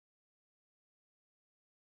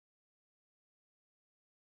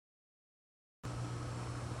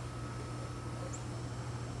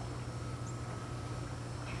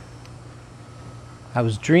I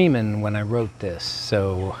was dreaming when I wrote this,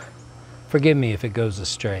 so forgive me if it goes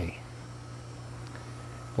astray.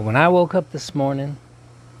 But when I woke up this morning,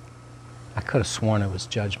 I could have sworn it was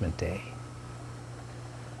Judgment Day.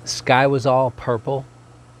 The sky was all purple.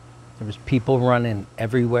 There was people running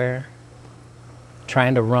everywhere,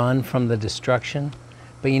 trying to run from the destruction.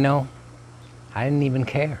 But you know, I didn't even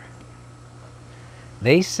care.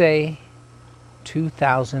 They say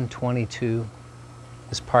 2022,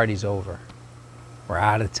 this party's over. We're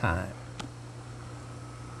out of time.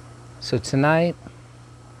 So tonight,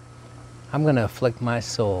 I'm going to afflict my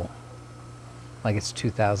soul like it's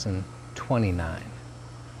 2029.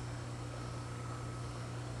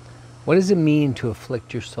 What does it mean to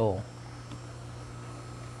afflict your soul?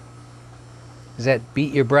 Does that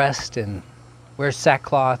beat your breast and wear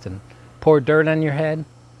sackcloth and pour dirt on your head?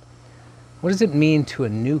 What does it mean to a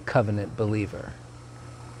new covenant believer?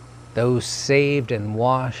 Those saved and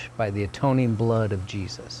washed by the atoning blood of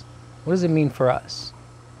Jesus. What does it mean for us?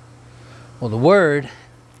 Well, the word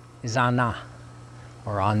is Anah,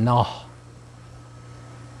 or Anah.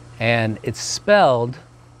 And it's spelled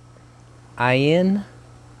Ayin,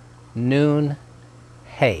 Nun,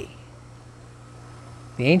 Hey.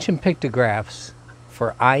 The ancient pictographs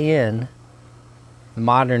for Ayin, the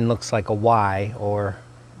modern looks like a Y or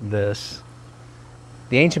this.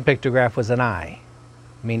 The ancient pictograph was an I,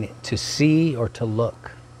 meaning to see or to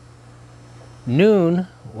look. Nun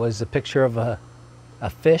was a picture of a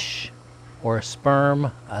fish or a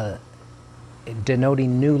sperm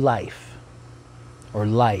denoting new life or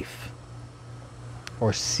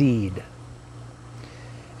seed.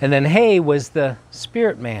 And then Hey was the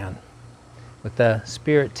spirit man with the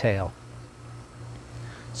spirit tail.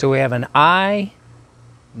 So we have an I,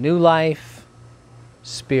 new life,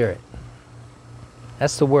 spirit.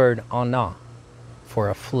 That's the word Anah, for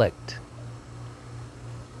afflict.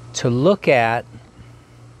 To look at,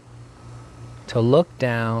 to look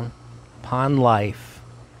down upon life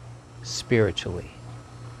spiritually.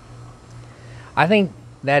 I think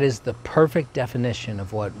that is the perfect definition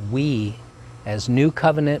of what we, as new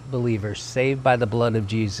covenant believers saved by the blood of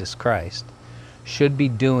Jesus Christ, should be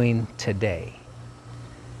doing today.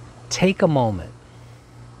 Take a moment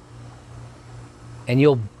and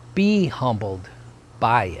you'll be humbled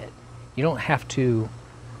by it. You don't have to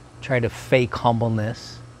try to fake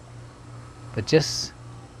humbleness, but just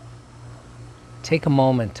take a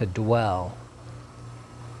moment to dwell.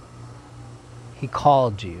 He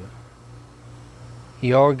called you.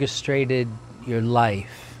 He orchestrated your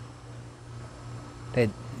life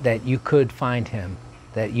that you could find Him,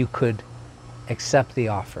 that you could accept the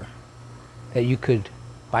offer, that you could,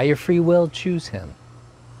 by your free will, choose Him.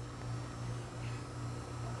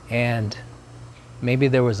 And maybe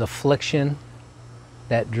there was affliction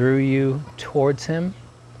that drew you towards Him,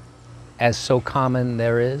 as so common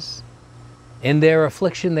there is. In their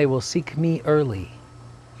affliction they will seek me early.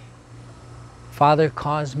 Father,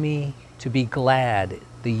 cause me to be glad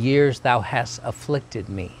the years thou hast afflicted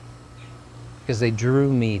me, because they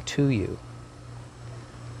drew me to you.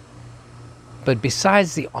 But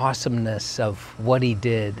besides the awesomeness of what He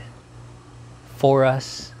did for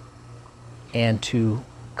us and to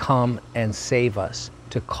come and save us,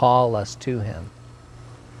 to call us to Him,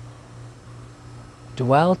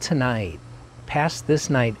 dwell tonight, pass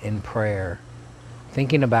this night in prayer,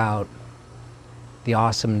 thinking about the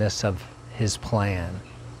awesomeness of His plan,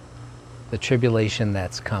 the tribulation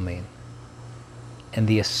that's coming, and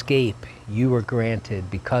the escape you were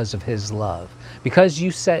granted because of His love. Because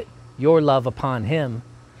you set your love upon Him,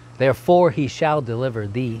 therefore He shall deliver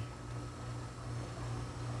thee.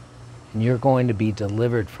 And you're going to be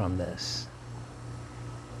delivered from this.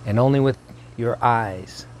 And only with your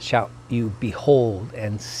eyes shall you behold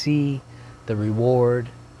and see the reward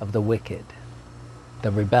of the wicked,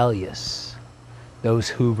 the rebellious, those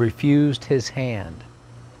who refused His hand.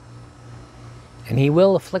 And He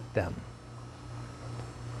will afflict them.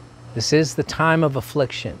 This is the time of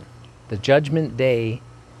affliction. The judgment day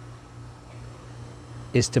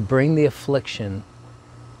is to bring the affliction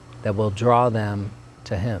that will draw them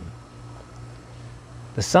to Him.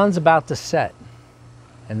 The sun's about to set,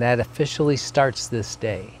 and that officially starts this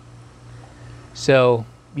day. So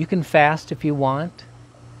you can fast if you want.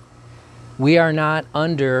 We are not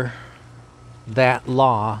under that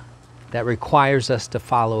law that requires us to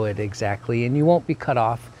follow it exactly, and you won't be cut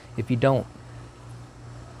off if you don't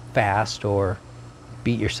fast or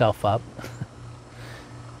beat yourself up.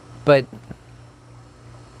 But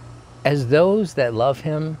as those that love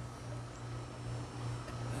Him,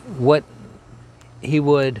 what He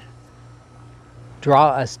would draw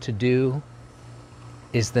us to do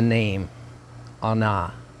is the name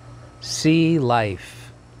Anah, see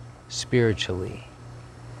life spiritually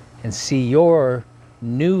and see your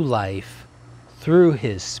new life through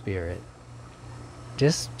His Spirit,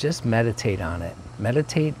 just meditate on it.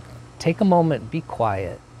 Meditate, take a moment, be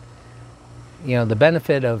quiet. You know, the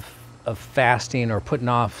benefit of fasting or putting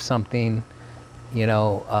off something, you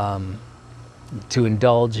know, to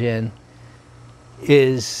indulge in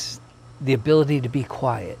is the ability to be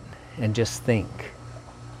quiet and just think.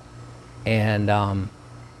 And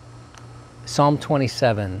Psalm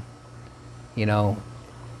 27, you know,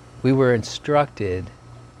 we were instructed,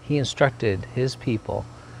 He instructed His people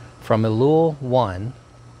from Elul 1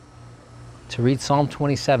 to read Psalm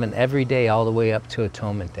 27 every day all the way up to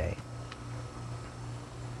Atonement Day.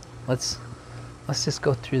 Let's just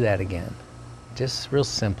go through that again, just real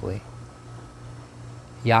simply.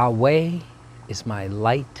 Yahweh is my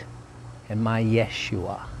light and my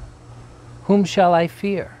Yeshua. Whom shall I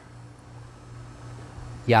fear?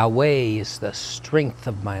 Yahweh is the strength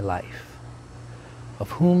of my life.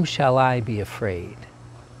 Of whom shall I be afraid?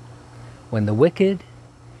 When the wicked,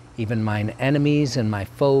 even mine enemies and my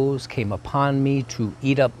foes, came upon me to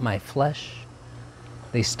eat up my flesh,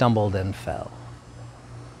 they stumbled and fell.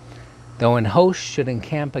 Though an host should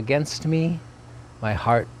encamp against me, my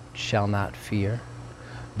heart shall not fear.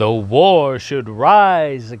 Though war should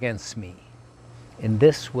rise against me, in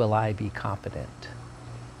this will I be confident.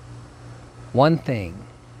 One thing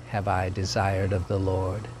have I desired of the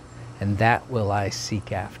Lord, and that will I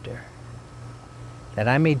seek after, that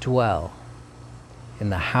I may dwell in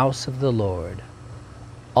the house of the Lord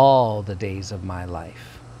all the days of my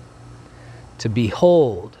life, to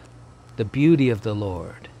behold the beauty of the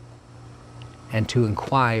Lord, and to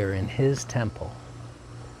inquire in His temple.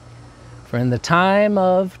 For in the time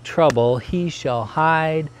of trouble He shall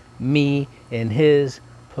hide me in His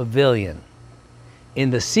pavilion. In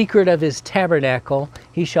the secret of His tabernacle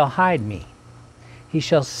He shall hide me. He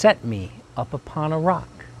shall set me up upon a rock.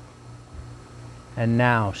 And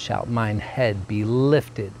now shall mine head be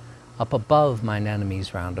lifted up above mine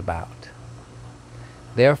enemies round about.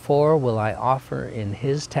 Therefore will I offer in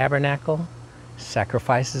His tabernacle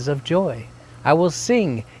sacrifices of joy. I will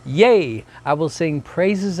sing, yea, I will sing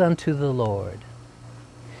praises unto the Lord.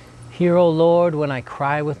 Hear, O Lord, when I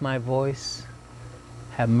cry with my voice.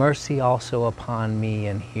 Have mercy also upon me,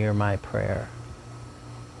 and hear my prayer.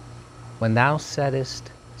 When thou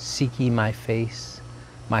saidest, seek ye my face,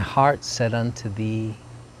 my heart said unto thee,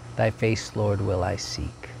 thy face, Lord, will I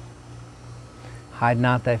seek. Hide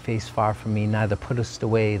not thy face far from me, neither puttest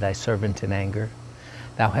away thy servant in anger.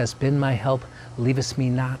 Thou hast been my help, leavest me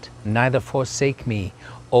not, neither forsake me,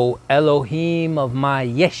 O Elohim of my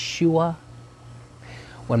Yeshua.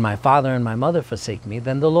 When my father and my mother forsake me,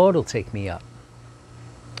 then the Lord will take me up.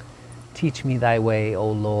 Teach me thy way,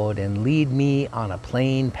 O Lord, and lead me on a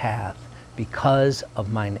plain path because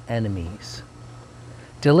of mine enemies.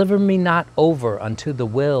 Deliver me not over unto the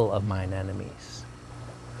will of mine enemies.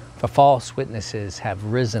 For false witnesses have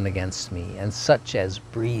risen against me, and such as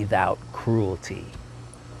breathe out cruelty.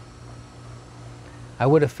 I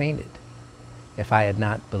would have fainted if I had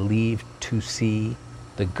not believed to see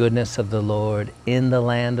the goodness of the Lord in the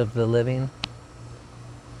land of the living.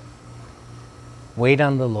 Wait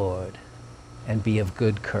on the Lord and be of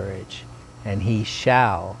good courage, and He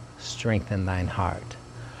shall strengthen thine heart.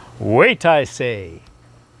 Wait, I say,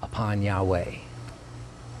 upon Yahweh.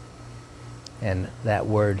 And that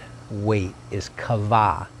word wait is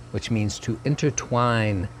kavah, which means to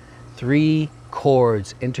intertwine. Three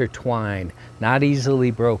cords intertwined, not easily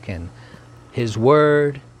broken. His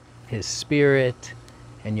word, His Spirit,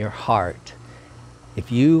 and your heart.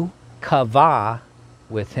 If you kavah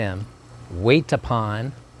with Him, wait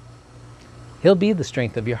upon, He'll be the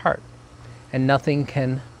strength of your heart, and nothing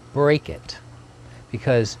can break it,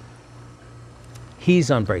 because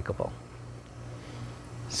He's unbreakable.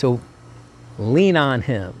 So lean on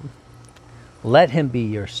Him. Let Him be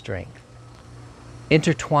your strength.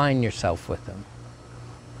 Intertwine yourself with Him.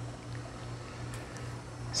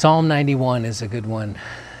 Psalm 91 is a good one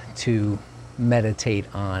to meditate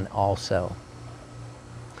on also.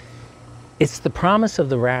 It's the promise of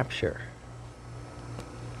the rapture.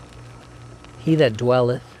 He that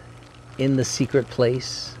dwelleth in the secret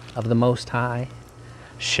place of the Most High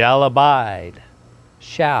shall abide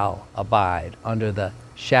under the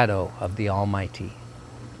shadow of the Almighty.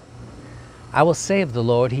 I will say of the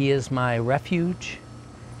Lord, He is my refuge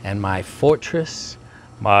and my fortress,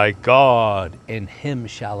 my God, in Him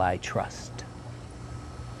shall I trust.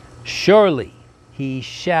 Surely He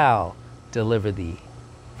shall deliver thee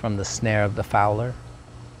from the snare of the fowler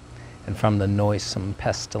and from the noisome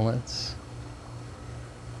pestilence.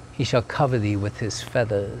 He shall cover thee with his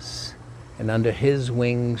feathers, and under his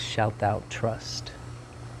wings shalt thou trust.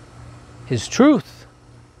 His truth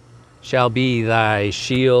shall be thy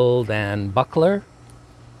shield and buckler.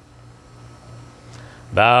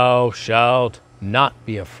 Thou shalt not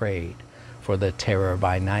be afraid for the terror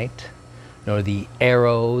by night, nor the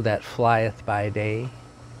arrow that flieth by day,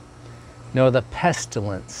 nor the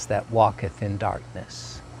pestilence that walketh in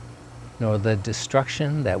darkness, nor the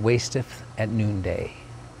destruction that wasteth at noonday.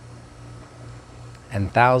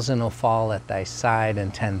 1,000 will fall at thy side,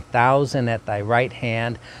 and 10,000 at thy right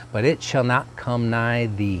hand, but it shall not come nigh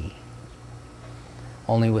thee.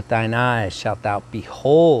 Only with thine eyes shalt thou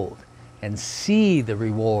behold and see the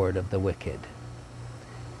reward of the wicked.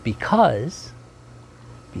 Because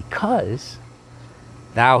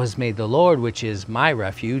thou hast made the Lord, which is my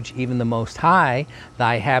refuge, even the Most High,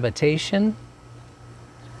 thy habitation,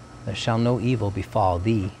 there shall no evil befall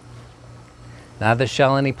thee, neither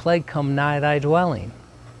shall any plague come nigh thy dwelling.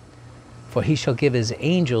 For he shall give his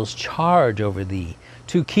angels charge over thee,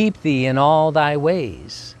 to keep thee in all thy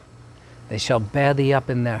ways. They shall bear thee up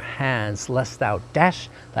in their hands, lest thou dash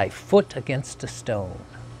thy foot against a stone.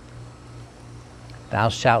 Thou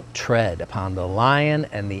shalt tread upon the lion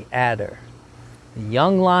and the adder. The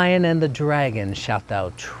young lion and the dragon shalt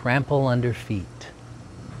thou trample under feet.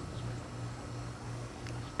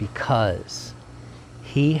 Because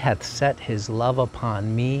he hath set his love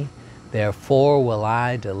upon me, therefore will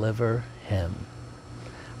I deliver him.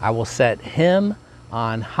 I will set him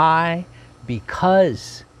on high,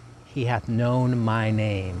 because he hath known my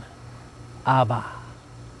name. Abba,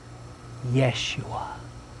 Yeshua,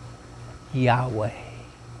 Yahweh,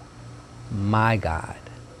 my God.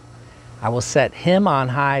 I will set him on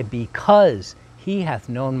high, because he hath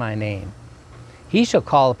known my name. He shall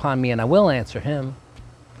call upon me, and I will answer him.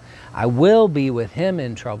 I will be with him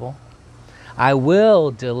in trouble. I will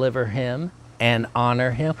deliver him and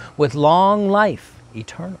honor him. With long life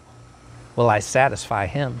eternal will I satisfy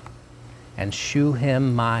him and shew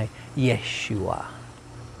him my Yeshua.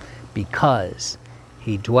 Because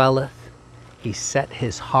he dwelleth, he set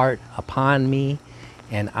his heart upon me,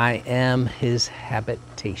 and I am his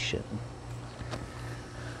habitation.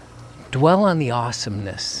 Dwell on the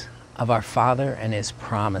awesomeness of our Father and his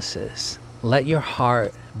promises. Let your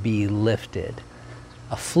heart be lifted.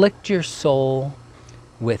 Afflict your soul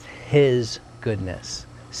with his goodness.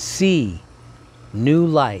 See new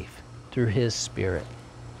life through his Spirit.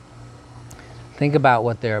 Think about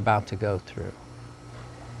what they're about to go through.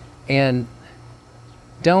 And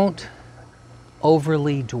don't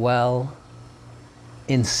overly dwell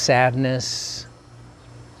in sadness.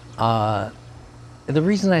 The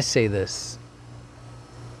reason I say this,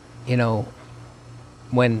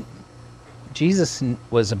 when Jesus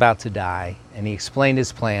was about to die and he explained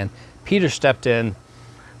his plan, Peter stepped in.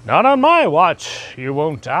 Not on my watch, you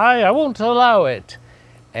won't die. I won't allow it.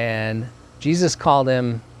 And Jesus called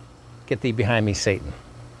him, get thee behind me, Satan.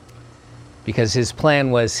 Because his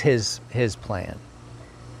plan was his plan.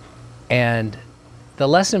 And the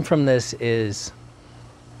lesson from this is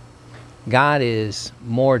God is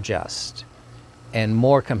more just and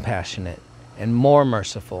more compassionate and more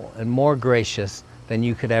merciful and more gracious than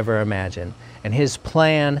you could ever imagine. And his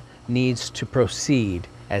plan needs to proceed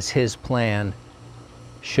as his plan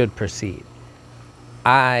should proceed.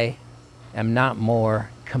 I am not more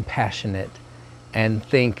compassionate and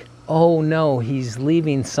think, oh no, he's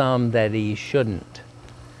leaving some that he shouldn't.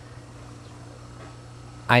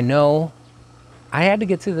 I know I had to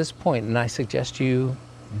get to this point, and I suggest you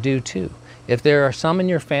do too. If there are some in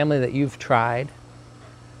your family that you've tried,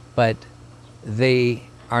 but they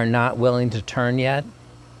are not willing to turn yet,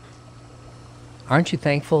 aren't you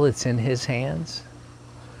thankful it's in his hands?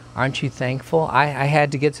 Aren't you thankful? I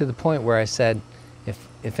had to get to the point where I said,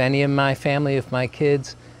 if any of my family, if my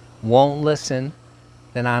kids won't listen,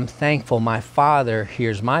 then I'm thankful my Father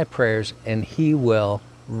hears my prayers and he will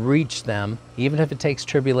reach them, even if it takes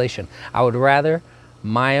tribulation. I would rather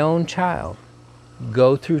my own child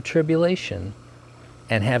go through tribulation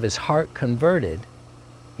and have his heart converted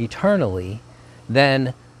eternally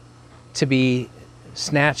than to be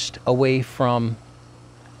snatched away from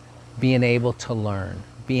being able to learn,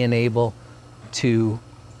 being able to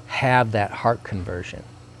have that heart conversion.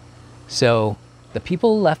 So the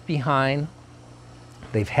people left behind,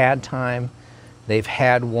 they've had time, they've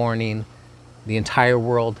had warning, the entire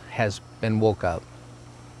world has been woke up.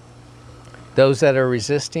 Those that are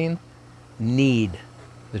resisting need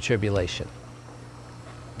the tribulation.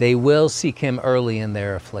 They will seek him early in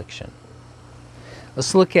their affliction.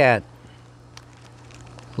 Let's look at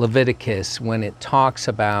Leviticus when it talks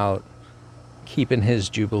about keeping his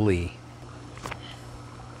Jubilee.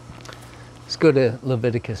 go to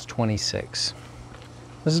Leviticus 26.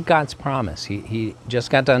 This is God's promise. He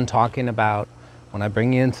just got done talking about, when I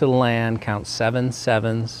bring you into the land, count 7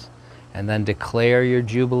 sevens, and then declare your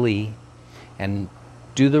Jubilee, and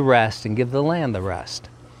do the rest, and give the land the rest.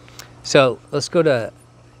 So let's go to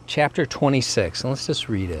chapter 26, and let's just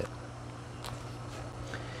read it.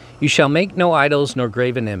 You shall make no idols nor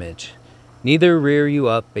graven image, neither rear you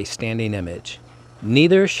up a standing image.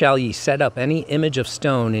 Neither shall ye set up any image of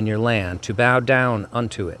stone in your land to bow down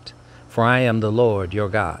unto it, for I am the Lord your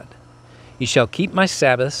God. Ye shall keep my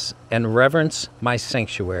Sabbaths and reverence my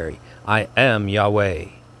sanctuary. I am Yahweh.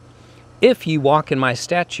 If ye walk in my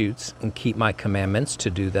statutes and keep my commandments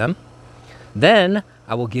to do them, then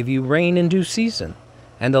I will give you rain in due season,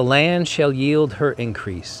 and the land shall yield her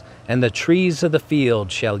increase, and the trees of the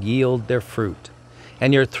field shall yield their fruit.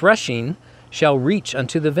 And your threshing shall reach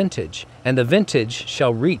unto the vintage, and the vintage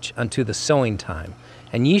shall reach unto the sowing time.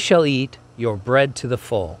 And ye shall eat your bread to the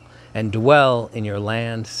full, and dwell in your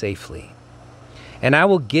land safely. And I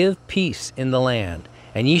will give peace in the land,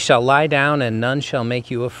 and ye shall lie down, and none shall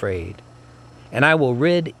make you afraid. And I will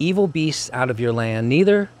rid evil beasts out of your land,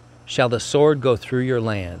 neither shall the sword go through your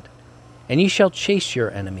land. And ye shall chase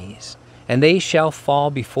your enemies, and they shall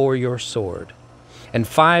fall before your sword. And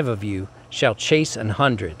 5 of you shall chase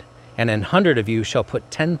 100, and 100 of you shall put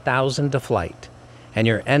 10,000 to flight, and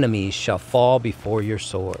your enemies shall fall before your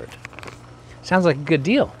sword. Sounds like a good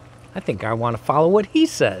deal. I think I want to follow what he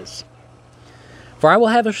says. For I will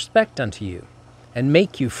have respect unto you, and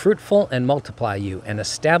make you fruitful, and multiply you, and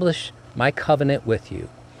establish my covenant with you.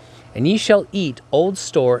 And ye shall eat old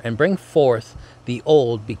store, and bring forth the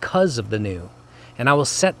old because of the new. And I will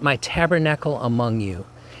set my tabernacle among you,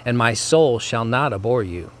 and my soul shall not abhor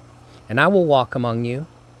you. And I will walk among you,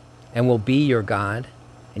 and will be your God,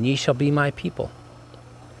 and ye shall be my people.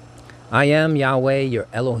 I am Yahweh your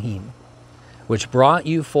Elohim, which brought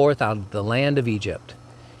you forth out of the land of Egypt,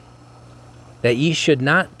 that ye should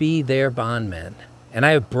not be their bondmen. And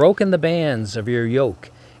I have broken the bands of your yoke,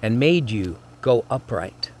 and made you go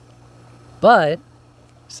upright. But,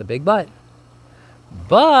 it's a big but,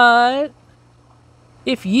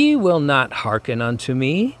 if ye will not hearken unto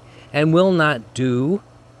me, and will not do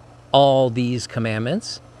all these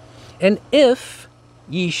commandments, and if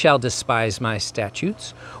ye shall despise my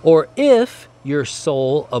statutes, or if your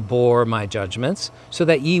soul abhor my judgments, so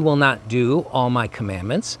that ye will not do all my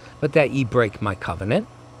commandments, but that ye break my covenant,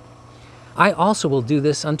 I also will do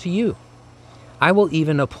this unto you. I will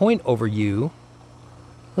even appoint over you,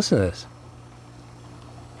 listen to this,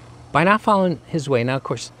 by not following his way. Now, of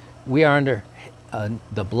course, we are under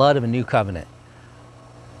the blood of a new covenant.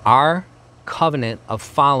 Our covenant of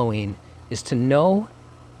following is to know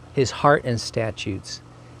his heart and statutes,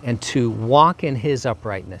 and to walk in his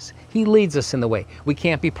uprightness. He leads us in the way. We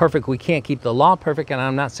can't be perfect. We can't keep the law perfect, and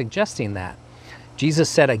I'm not suggesting that. Jesus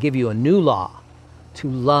said, I give you a new law, to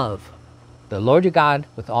love the Lord your God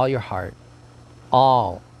with all your heart.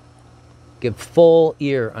 All. Give full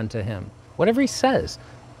ear unto him. Whatever he says,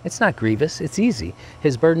 it's not grievous. It's easy.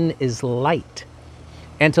 His burden is light.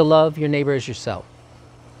 And to love your neighbor as yourself.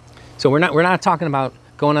 So we're not talking about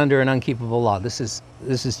going under an unkeepable law. This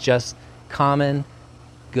is just common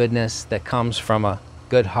goodness that comes from a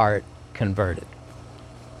good heart converted.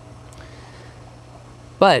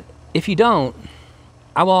 But if you don't,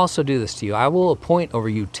 I will also do this to you. I will appoint over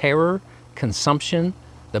you terror, consumption,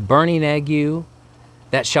 the burning ague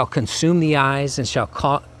that shall consume the eyes, and shall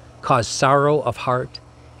cause sorrow of heart.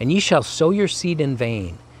 And ye shall sow your seed in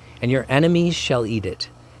vain, and your enemies shall eat it.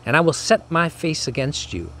 And I will set my face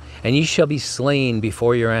against you, and ye shall be slain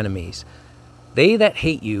before your enemies. They that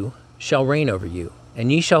hate you shall reign over you,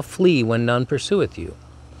 and ye shall flee when none pursueth you.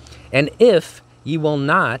 And if ye will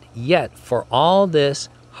not yet for all this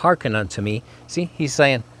hearken unto me, see, he's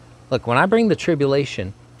saying, look, when I bring the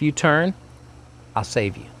tribulation, if you turn, I'll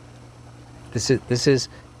save you. This is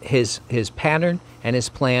his pattern, and his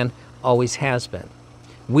plan always has been.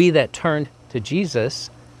 We that turned to Jesus,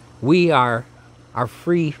 we are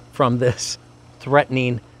free from this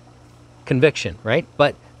threatening conviction, right?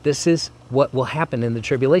 But this is what will happen in the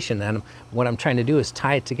tribulation. And what I'm trying to do is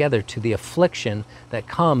tie it together to the affliction that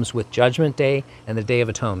comes with Judgment Day and the Day of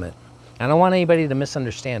Atonement. I don't want anybody to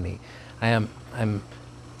misunderstand me. I'm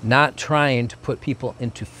not trying to put people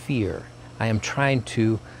into fear. I am trying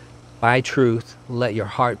to, by truth, let your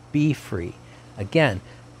heart be free. Again,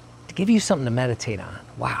 to give you something to meditate on.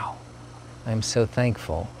 Wow, I'm so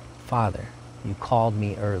thankful, Father, you called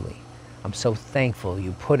me early. I'm so thankful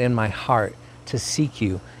you put in my heart to seek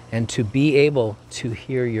you and to be able to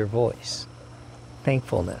hear your voice.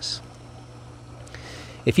 Thankfulness.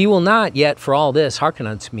 If you will not yet for all this hearken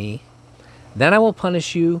unto me, Then I will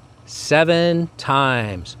punish you 7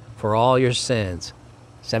 times for all your sins.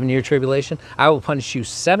 7-year tribulation. I will punish you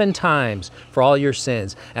 7 times for all your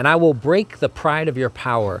sins, and I will break the pride of your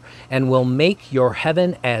power, and will make your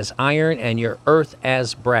heaven as iron and your earth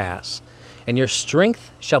as brass. And your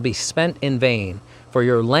strength shall be spent in vain, for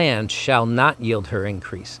your land shall not yield her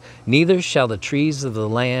increase, neither shall the trees of the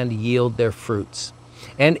land yield their fruits.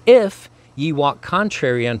 And if ye walk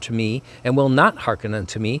contrary unto me, and will not hearken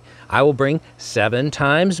unto me, I will bring 7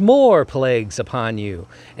 times more plagues upon you,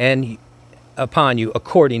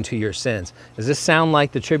 according to your sins. Does this sound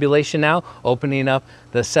like the tribulation now? Opening up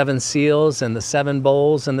the 7 seals and the 7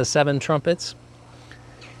 bowls and the 7 trumpets?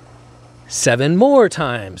 7 more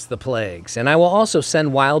times the plagues. And I will also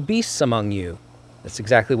send wild beasts among you. That's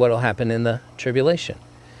exactly what will happen in the tribulation.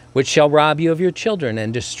 Which shall rob you of your children,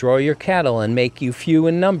 and destroy your cattle, and make you few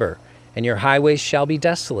in number, and your highways shall be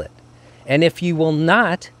desolate. And if you will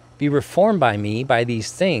not be reformed by me by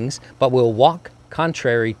these things, but will walk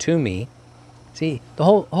contrary to me. See, the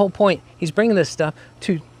whole point, he's bringing this stuff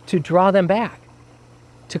to draw them back,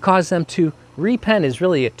 to cause them to repent is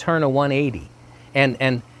really a turn of 180.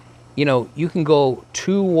 And you know, you can go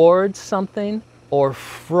towards something or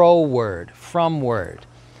fromward.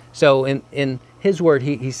 So in his word,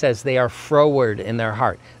 he says they are froward in their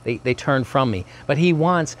heart. They turn from me. But he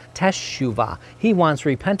wants teshuvah. He wants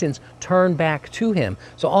repentance, turn back to him.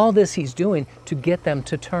 So all this he's doing to get them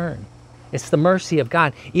to turn. It's the mercy of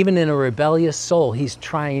God. Even in a rebellious soul, he's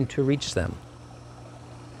trying to reach them.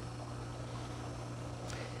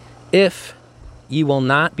 If ye will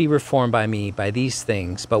not be reformed by me by these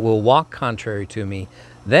things, but will walk contrary to me,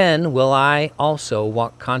 then will I also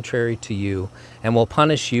walk contrary to you, and will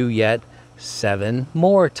punish you yet 7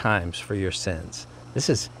 more times for your sins.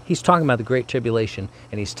 He's talking about the Great Tribulation,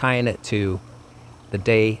 and he's tying it to the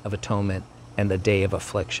Day of Atonement and the Day of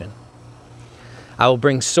Affliction. I will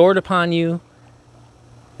bring sword upon you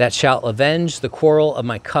that shall avenge the quarrel of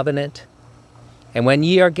my covenant. And when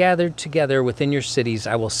ye are gathered together within your cities,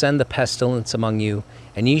 I will send the pestilence among you,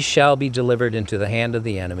 and ye shall be delivered into the hand of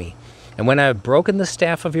the enemy. And when I have broken the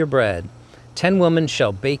staff of your bread, 10 women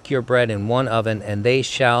shall bake your bread in one oven, and they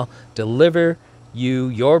shall deliver you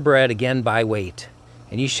your bread again by weight.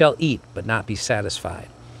 And ye shall eat, but not be satisfied.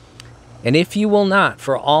 And if you will not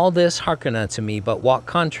for all this hearken unto me, but walk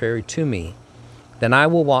contrary to me, then I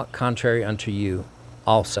will walk contrary unto you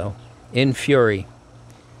also, in fury.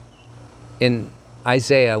 In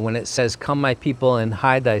Isaiah, when it says, come my people and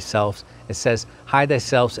hide thyself, it says, hide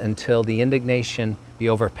thyself until the indignation be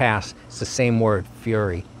overpassed. It's the same word,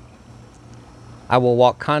 fury. I will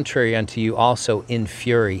walk contrary unto you also in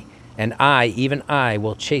fury, and I, even I,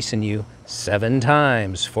 will chasten you 7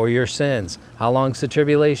 times for your sins. How long's the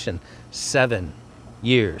tribulation? 7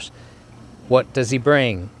 years. What does he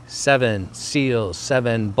bring? 7 seals,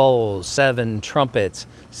 7 bowls, 7 trumpets,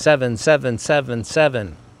 7, 7, 7,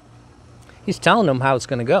 7. He's telling them how it's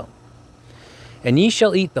going to go. And ye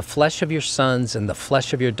shall eat the flesh of your sons, and the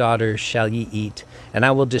flesh of your daughters shall ye eat. And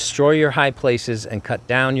I will destroy your high places, and cut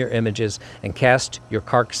down your images, and cast your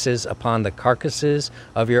carcasses upon the carcasses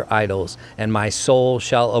of your idols. And my soul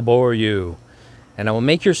shall abhor you. And I will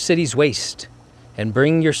make your cities waste, and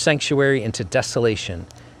bring your sanctuary into desolation.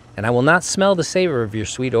 And I will not smell the savor of your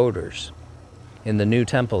sweet odors in the new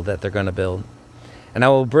temple that they're going to build. And I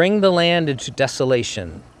will bring the land into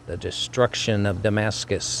desolation, the destruction of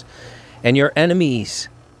Damascus. And your enemies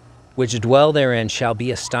which dwell therein shall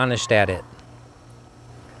be astonished at it.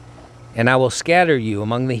 And I will scatter you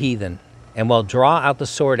among the heathen, and will draw out the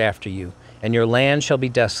sword after you. And your land shall be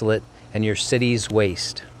desolate, and your cities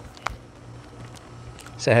waste.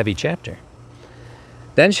 It's a heavy chapter.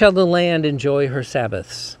 Then shall the land enjoy her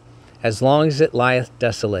Sabbaths, as long as it lieth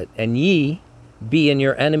desolate, and ye be in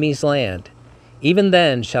your enemy's land. Even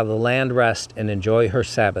then shall the land rest and enjoy her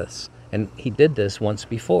Sabbaths. And he did this once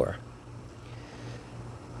before.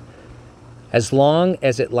 As long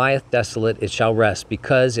as it lieth desolate, it shall rest,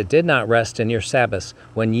 because it did not rest in your Sabbaths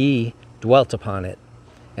when ye dwelt upon it.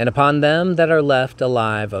 And upon them that are left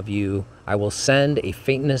alive of you, I will send a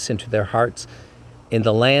faintness into their hearts in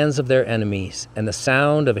the lands of their enemies, and the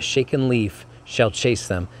sound of a shaken leaf shall chase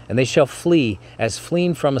them, and they shall flee as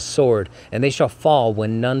fleeing from a sword, and they shall fall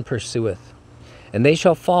when none pursueth. And they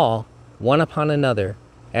shall fall one upon another,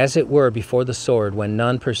 as it were before the sword, when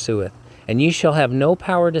none pursueth. And ye shall have no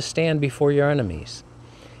power to stand before your enemies.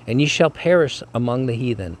 And ye shall perish among the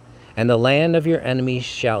heathen, and the land of your enemies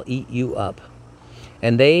shall eat you up.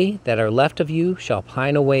 And they that are left of you shall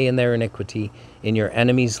pine away in their iniquity in your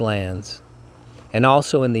enemies' lands. And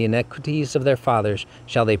also in the iniquities of their fathers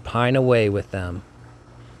shall they pine away with them.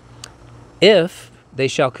 If they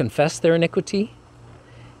shall confess their iniquity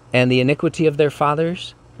and the iniquity of their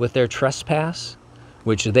fathers with their trespass,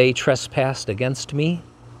 which they trespassed against me,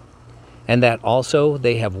 and that also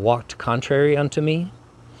they have walked contrary unto me,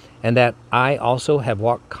 and that I also have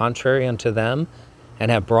walked contrary unto them, and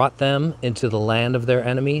have brought them into the land of their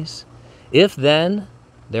enemies. If then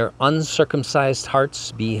their uncircumcised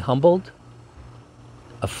hearts be humbled,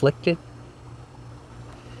 afflicted,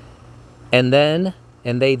 and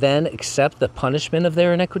they then accept the punishment of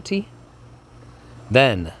their iniquity,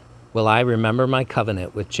 then will I remember my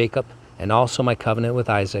covenant with Jacob, and also my covenant with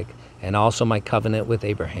Isaac, and also my covenant with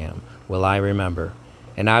Abraham will I remember,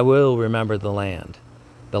 and I will remember the land.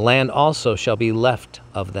 The land also shall be left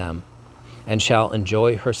of them, and shall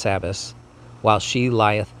enjoy her Sabbaths, while she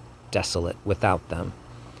lieth desolate without them.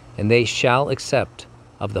 And they shall accept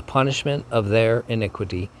of the punishment of their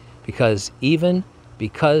iniquity, because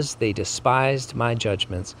they despised my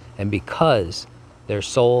judgments, and because their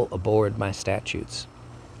soul abhorred my statutes.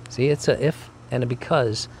 See, it's a if and a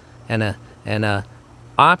because, and a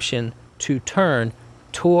option to turn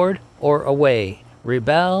toward or away,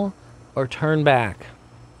 rebel or turn back.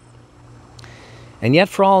 And yet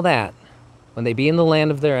for all that, when they be in the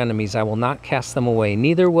land of their enemies, I will not cast them away,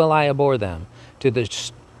 neither will I abhor them,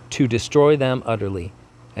 to destroy them utterly,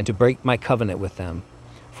 and to break my covenant with them.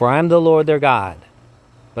 For I am the Lord their God.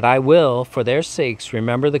 But I will, for their sakes,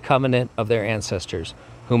 remember the covenant of their ancestors,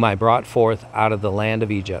 whom I brought forth out of the land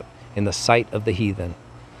of Egypt, in the sight of the heathen,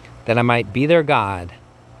 that I might be their God.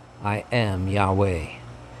 I am Yahweh.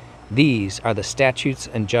 These are the statutes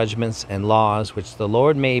and judgments and laws which the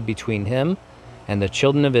Lord made between him and the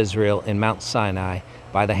children of Israel in Mount Sinai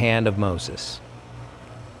by the hand of Moses.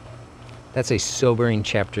 That's a sobering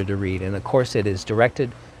chapter to read. And of course it is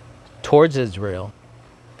directed towards Israel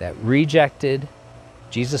that rejected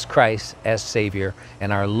Jesus Christ as Savior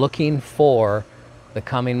and are looking for the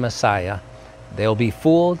coming Messiah. They'll be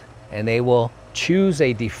fooled and they will choose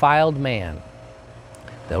a defiled man.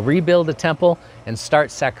 They'll rebuild the temple and start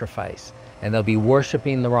sacrifice, and they'll be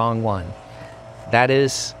worshiping the wrong one. That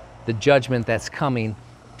is the judgment that's coming.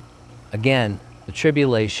 Again, the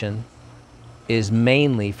tribulation is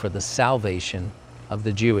mainly for the salvation of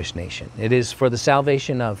the Jewish nation. It is for the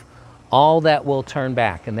salvation of all that will turn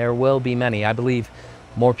back, and there will be many. I believe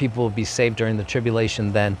more people will be saved during the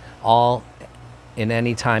tribulation than all in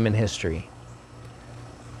any time in history,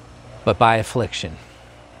 but by affliction.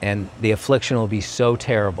 And the affliction will be so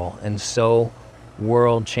terrible and so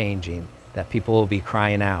world-changing that people will be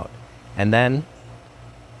crying out. And then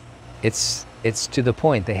it's to the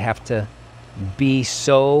point they have to be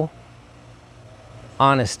so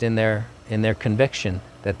honest in their conviction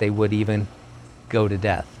that they would even go to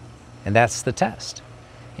death. And that's the test.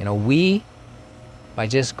 You know, we, by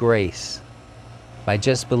just grace, by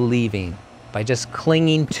just believing, by just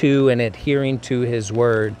clinging to and adhering to his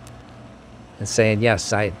word and saying,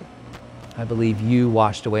 yes, I believe you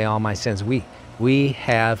washed away all my sins. We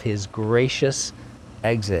have his gracious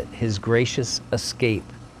exit, his gracious escape.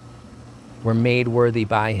 We're made worthy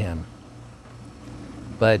by him.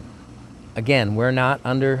 But again, we're not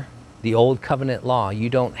under the old covenant law. You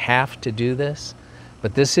don't have to do this,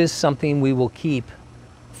 but this is something we will keep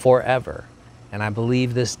forever. And I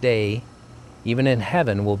believe this day, even in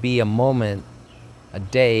heaven, will be a moment, a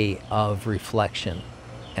day of reflection.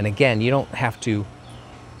 And again, you don't have to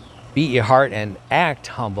beat your heart and act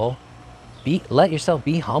humble. Let yourself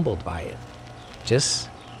be humbled by it. Just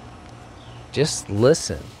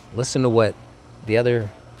listen. Listen to what the other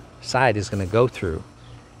side is going to go through,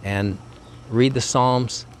 and read the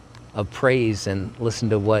Psalms of praise and listen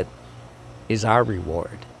to what is our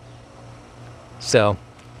reward. So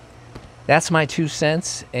that's my 2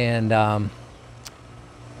 cents, and I'm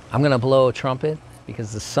going to blow a trumpet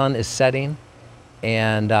because the sun is setting,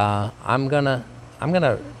 and I'm gonna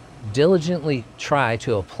diligently try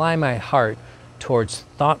to apply my heart towards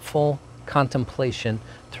thoughtful contemplation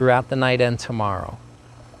throughout the night and tomorrow.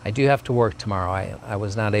 I do have to work tomorrow. I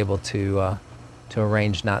was not able to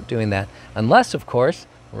arrange not doing that, unless, of course,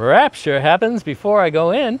 rapture happens before I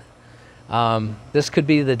go in. This could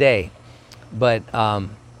be the day. But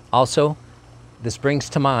also, this brings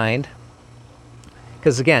to mind,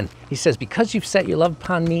 because again, he says, because you've set your love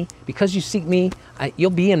upon me, because you seek me, you'll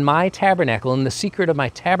be in my tabernacle. In the secret of my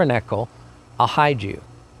tabernacle, I'll hide you.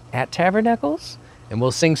 At tabernacles? And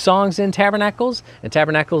we'll sing songs in tabernacles. And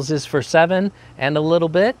tabernacles is for 7 and a little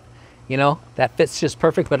bit. You know, that fits just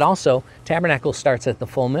perfect. But also, tabernacle starts at the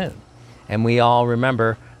full moon. And we all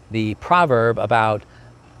remember the proverb about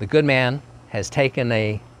the good man has taken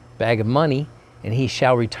a bag of money and he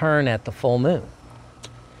shall return at the full moon.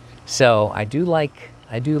 So I do like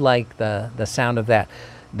I do like the sound of that.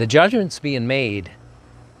 The judgment's being made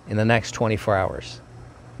in the next 24 hours.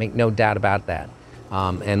 Make no doubt about that.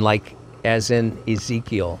 And like as in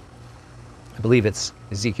Ezekiel, I believe it's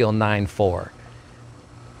Ezekiel 9:4.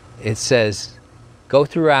 It says, go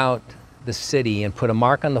throughout the city and put a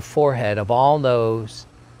mark on the forehead of all those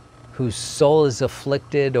whose soul is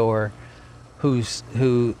afflicted, or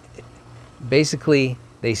who basically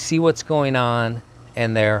they see what's going on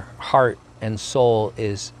and their heart and soul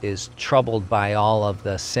is troubled by all of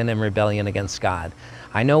the sin and rebellion against God.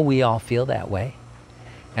 I know we all feel that way.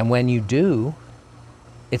 And when you do,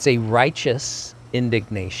 it's a righteous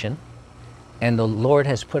indignation. And the Lord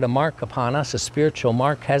has put a mark upon us, a spiritual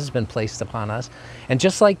mark has been placed upon us. And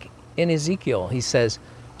just like in Ezekiel, he says,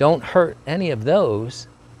 don't hurt any of those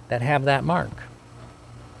that have that mark.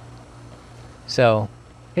 So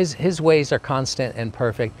his ways are constant and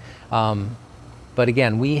perfect. But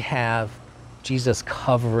again, we have Jesus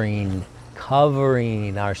covering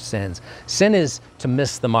our sins. Sin is to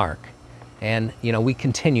miss the mark. And, we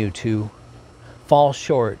continue to fall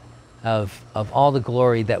short of all the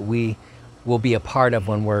glory that we will be a part of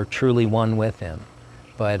when we're truly one with him.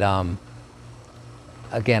 But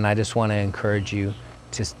again, I just want to encourage you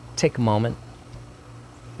to take a moment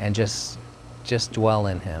and just dwell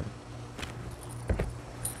in him.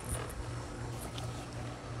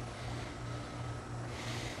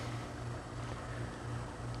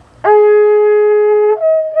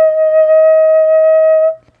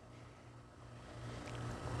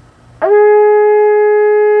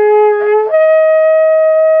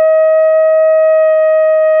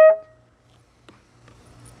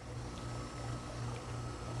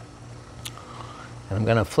 And I'm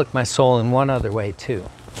going to afflict my soul in one other way too.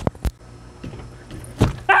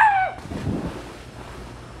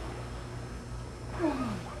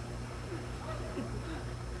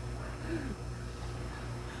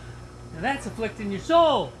 Now that's afflicting your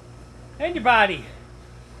soul and your body.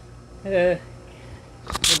 Maybe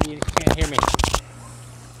you can't hear me.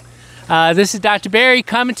 This is Dr. Barry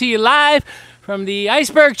coming to you live from the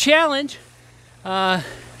Iceberg Challenge.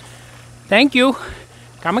 Thank you.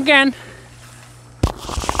 Come again.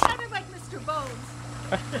 Like Mr. Bones.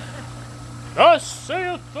 Thus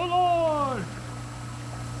saith the Lord,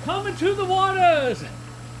 come into the waters,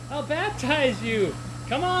 I'll baptize you.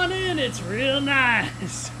 Come on in, it's real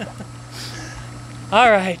nice. All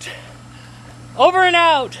right, over and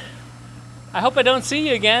out. I hope I don't see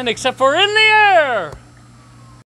you again, except for in the air.